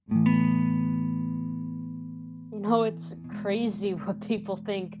know it's crazy what people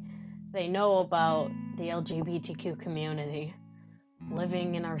think they know about the LGBTQ community.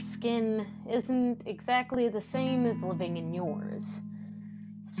 Living in our skin isn't exactly the same as living in yours.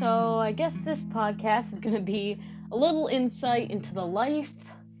 So I guess this podcast is going to be a little insight into the life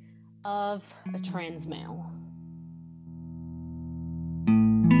of a trans male.